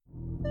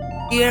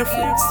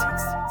earphones.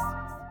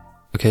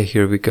 Okay,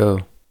 here we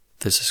go.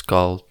 This is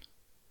called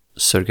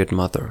Surrogate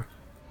Mother.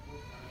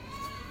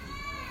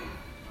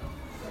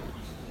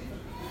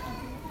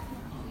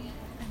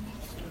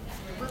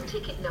 With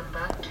ticket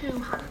number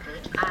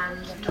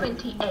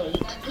 228,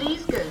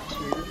 please go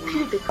to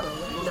cubicle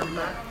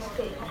number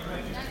 6.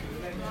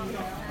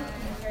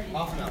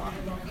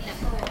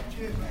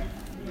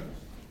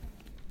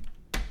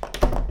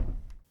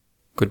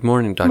 Good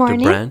morning, Dr.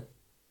 Morning. Brand.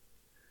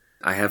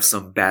 I have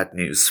some bad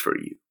news for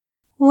you.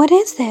 What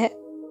is it?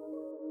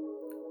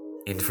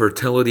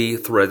 Infertility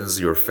threatens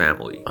your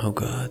family. Oh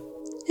God.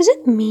 Is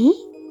it me?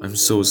 I'm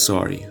so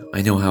sorry.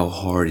 I know how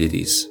hard it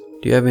is.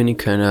 Do you have any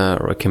kind of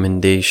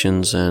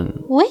recommendations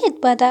and... Wait,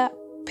 but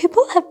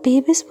people have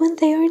babies when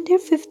they are in their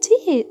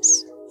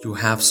 50s. You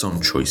have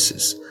some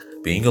choices.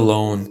 Being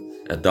alone,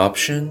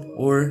 adoption,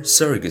 or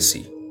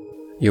surrogacy.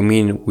 You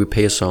mean we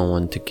pay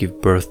someone to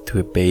give birth to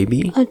a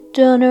baby? A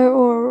donor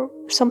or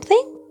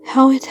something?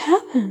 How it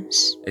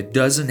happens? It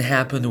doesn't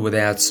happen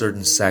without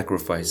certain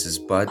sacrifices,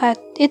 but But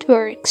it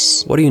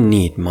works. What do you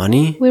need,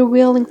 money? We're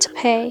willing to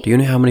pay. Do you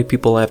know how many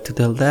people I have to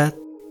tell that?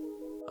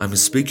 I'm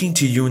speaking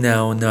to you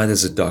now not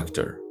as a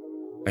doctor.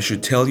 I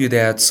should tell you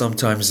that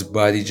sometimes the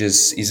body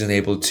just isn't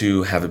able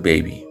to have a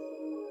baby.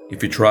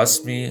 If you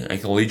trust me, I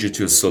can lead you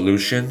to a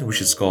solution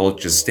which is called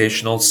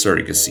gestational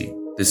surrogacy.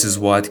 This is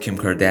what Kim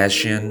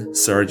Kardashian,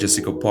 Sarah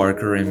Jessica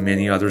Parker, and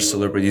many other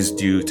celebrities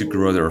do to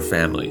grow their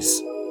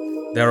families.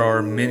 There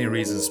are many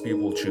reasons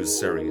people choose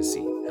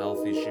surrogacy.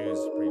 Health issues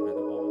prevent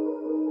a woman.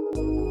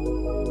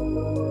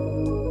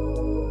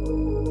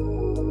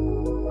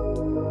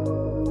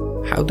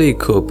 How do you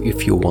cope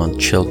if you want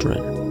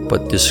children,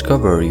 but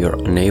discover you're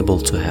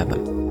unable to have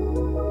them?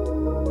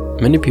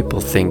 Many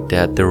people think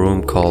that the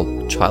room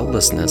called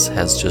childlessness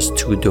has just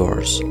two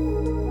doors.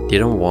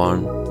 Didn't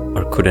want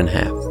or couldn't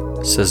have,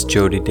 says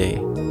Jody Day.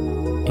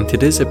 In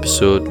today's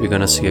episode, we're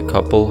gonna see a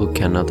couple who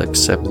cannot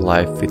accept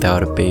life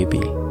without a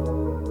baby.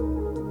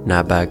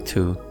 Now back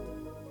to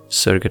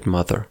Surrogate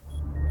Mother.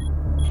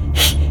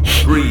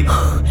 Breathe.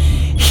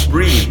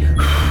 Breathe.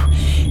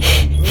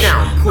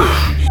 Now push.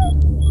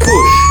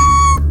 Push.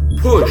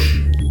 Push.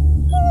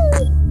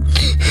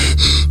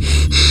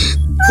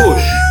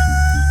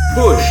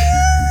 Push.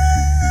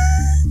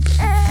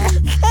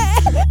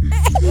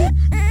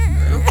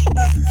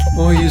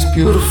 Oh, he's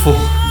beautiful.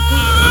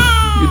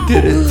 You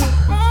did it.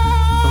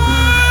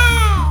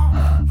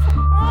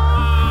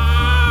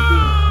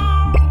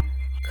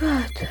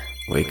 God.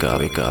 Wake up,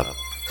 wake up.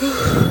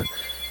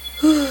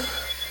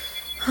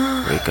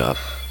 Wake up.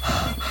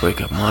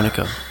 Wake up,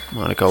 Monica.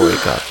 Monica,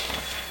 wake up.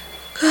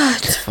 God.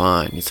 It's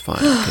fine,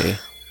 okay?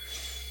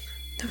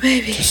 The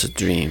baby. Just a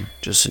dream,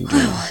 just a I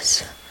dream.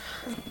 was.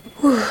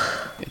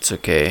 It's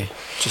okay,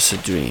 just a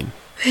dream.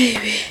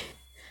 Baby.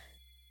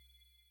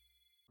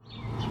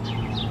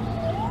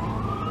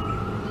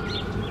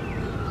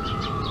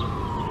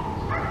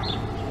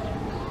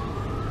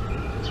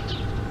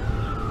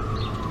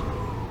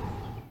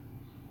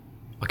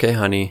 Okay,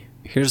 honey,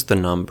 here's the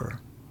number.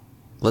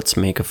 Let's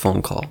make a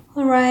phone call.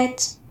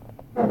 Alright.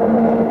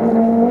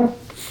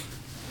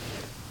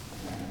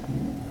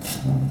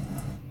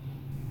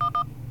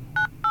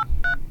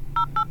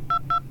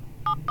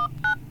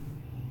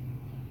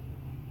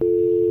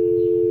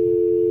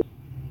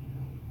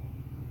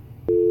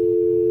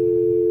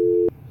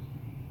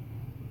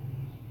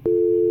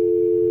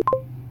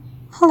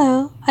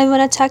 Hello, I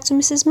want to talk to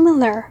Mrs.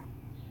 Miller.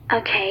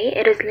 Okay,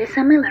 it is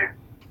Lisa Miller.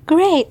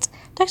 Great.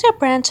 Dr.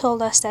 Brand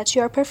told us that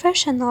you're a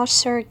professional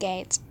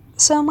surrogate.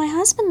 So my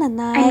husband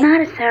and I'm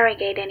not a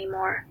surrogate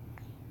anymore.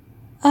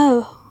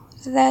 Oh,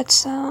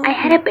 that's, I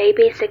had a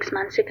baby 6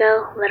 months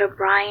ago, little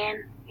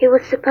Brian. He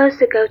was supposed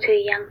to go to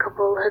a young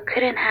couple who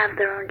couldn't have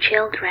their own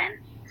children.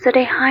 So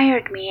they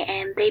hired me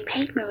and they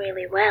paid me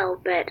really well,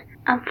 but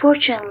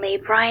unfortunately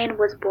Brian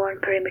was born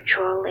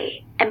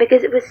prematurely. And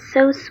because it was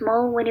so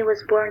small when he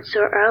was born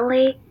so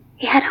early,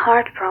 he had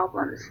heart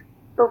problems.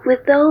 But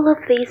with all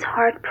of these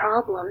heart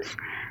problems,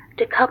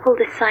 the couple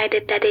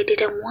decided that they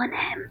didn't want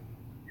him.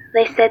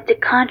 They said the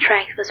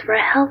contract was for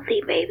a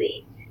healthy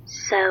baby,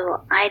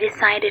 so I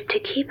decided to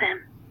keep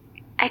him.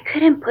 I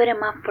couldn't put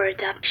him up for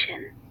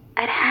adoption.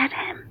 I'd had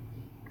him.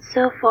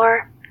 So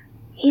far,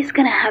 he's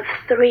gonna have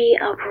 3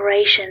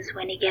 operations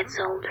when he gets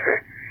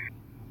older,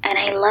 and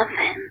I love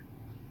him.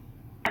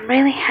 I'm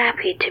really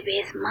happy to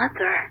be his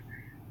mother,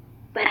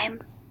 but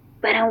I'm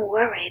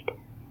worried.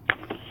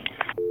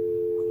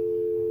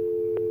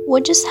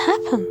 what just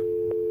happened?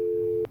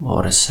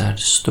 What a sad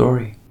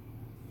story.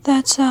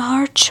 That's a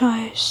hard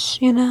choice,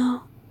 you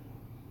know.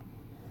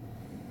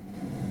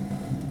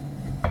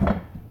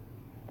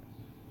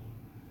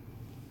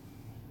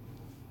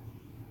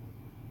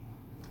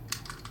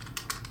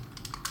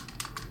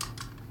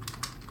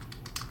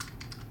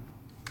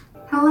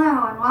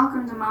 Hello and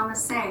welcome to Mama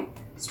Say,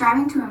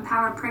 striving to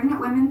empower pregnant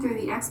women through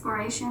the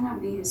exploration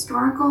of the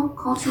historical,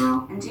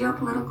 cultural, and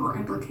geopolitical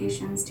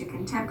implications to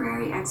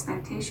contemporary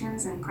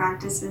expectations and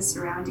practices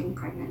surrounding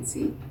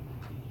pregnancy.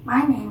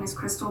 My name is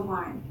Crystal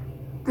Warren.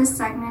 This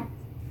segment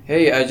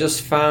Hey, I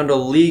just found a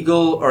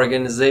legal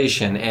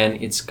organization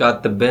and it's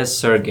got the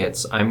best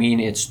surrogates. I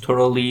mean, it's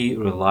totally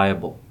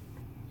reliable.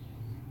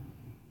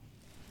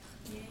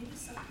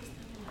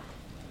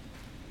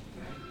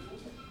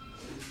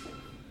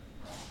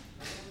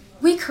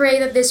 We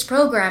created this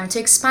program to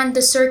expand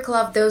the circle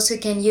of those who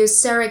can use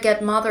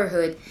surrogate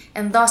motherhood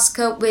and thus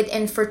cope with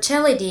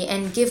infertility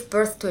and give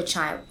birth to a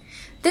child.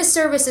 This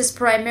service is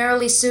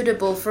primarily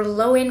suitable for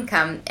low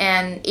income,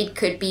 and it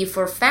could be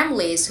for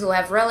families who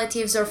have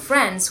relatives or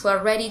friends who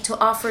are ready to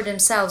offer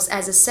themselves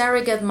as a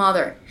surrogate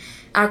mother.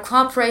 Our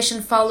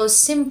cooperation follows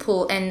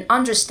simple and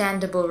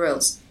understandable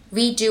rules.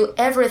 We do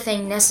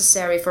everything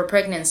necessary for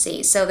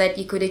pregnancy so that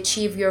you could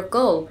achieve your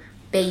goal,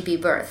 baby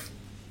birth.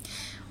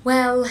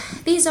 Well,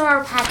 these are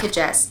our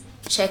packages.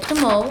 Check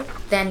them all,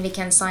 then we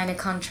can sign a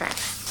contract.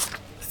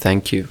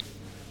 Thank you.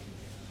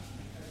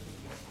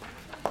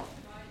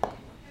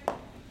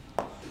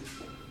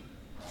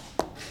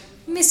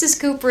 Mrs.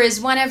 Cooper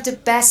is one of the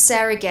best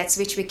surrogates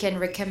which we can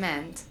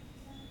recommend.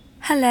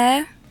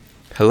 Hello.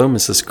 Hello,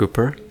 Mrs.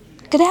 Cooper.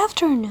 Good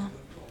afternoon.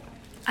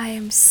 I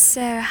am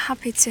so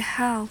happy to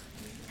help.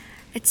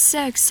 It's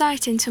so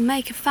exciting to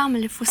make a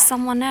family for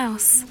someone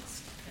else.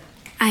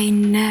 I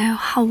know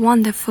how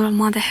wonderful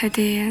motherhood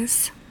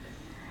is.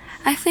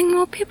 I think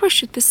more people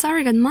should be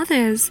surrogate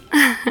mothers.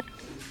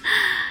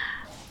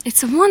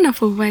 It's a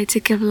wonderful way to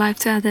give life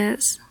to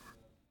others.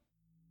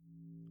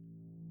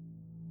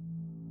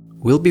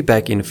 We'll be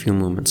back in a few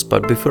moments,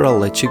 but before I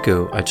let you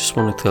go, I just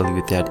want to tell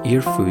you that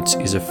Ear Foods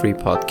is a free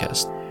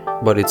podcast,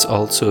 but it's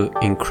also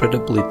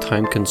incredibly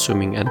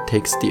time-consuming and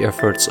takes the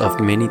efforts of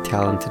many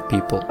talented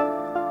people.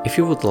 If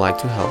you would like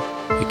to help,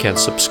 you can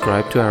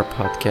subscribe to our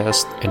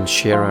podcast and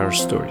share our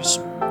stories,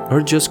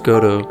 or just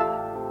go to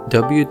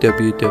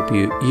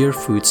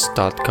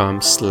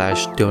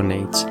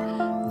www.earfoods.com/donate.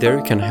 There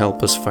you can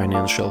help us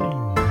financially.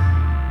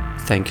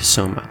 Thank you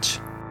so much.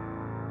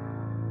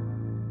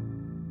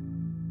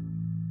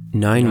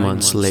 9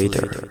 months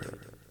later.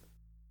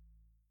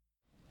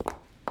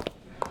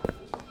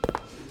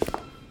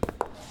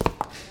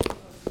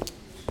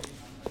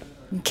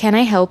 Can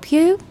I help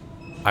you?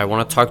 I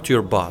want to talk to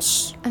your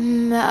boss.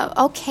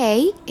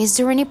 Okay. Is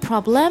there any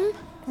problem?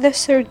 The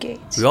surrogate.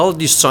 We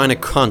already signed a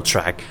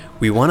contract.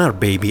 We want our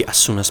baby as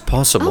soon as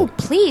possible. Oh,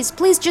 please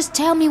just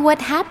tell me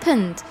what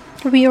happened.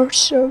 We are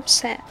so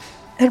sad.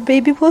 Our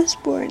baby was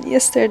born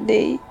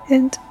yesterday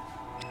and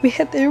we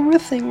had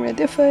everything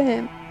ready for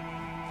him.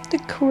 The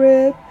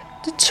crib,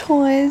 the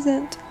toys,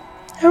 and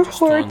our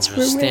hearts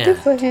were ready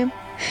for him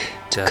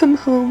to come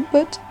home,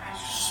 but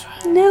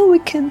now we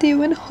can't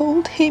even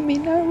hold him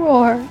in our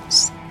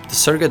arms. The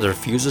surrogate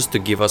refuses to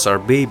give us our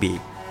baby.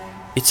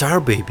 It's our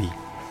baby.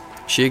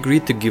 She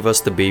agreed to give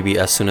us the baby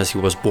as soon as he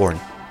was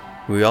born.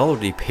 We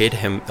already paid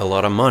him a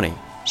lot of money.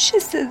 She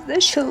says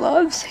that she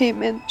loves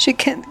him and she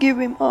can't give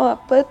him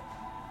up, but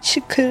she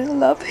couldn't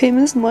love him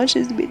as much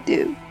as we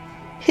do.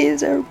 He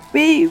is our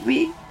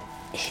baby.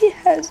 He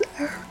has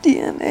our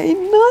DNA,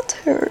 not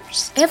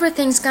hers.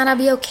 Everything's gonna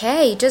be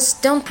okay.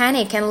 Just don't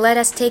panic and let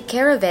us take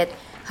care of it.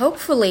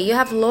 Hopefully you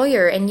have a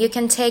lawyer and you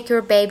can take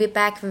your baby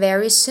back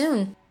very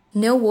soon.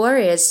 No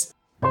worries.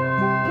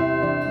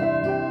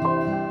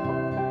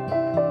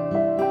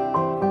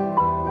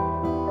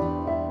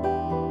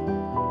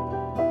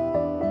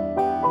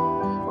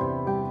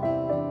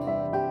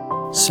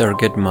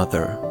 Surrogate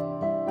Mother.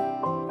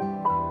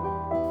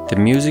 The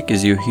music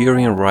is you're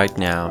hearing right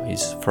now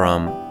is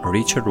from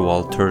Richard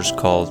Walters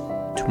called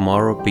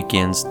Tomorrow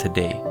Begins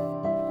Today.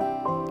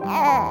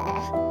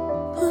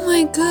 Oh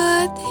my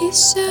god, he's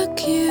so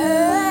cute.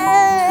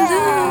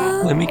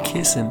 Hello. Let me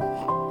kiss him.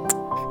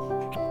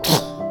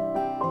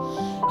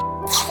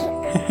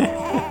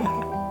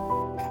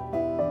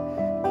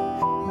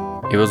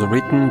 It was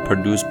written,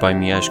 produced by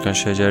Miashkan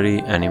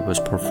Shajari, and it was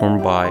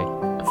performed by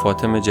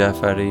Fatemeh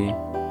Jafari,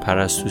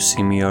 Parastu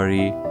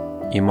Simiari,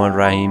 Iman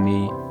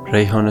Rahimi,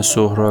 Rayhan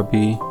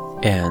Sohrabi,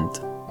 and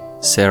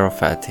Sarah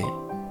Fateh.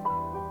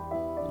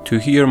 To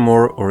hear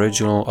more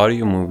original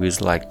audio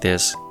movies like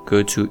this,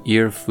 go to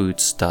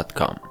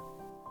earfoods.com.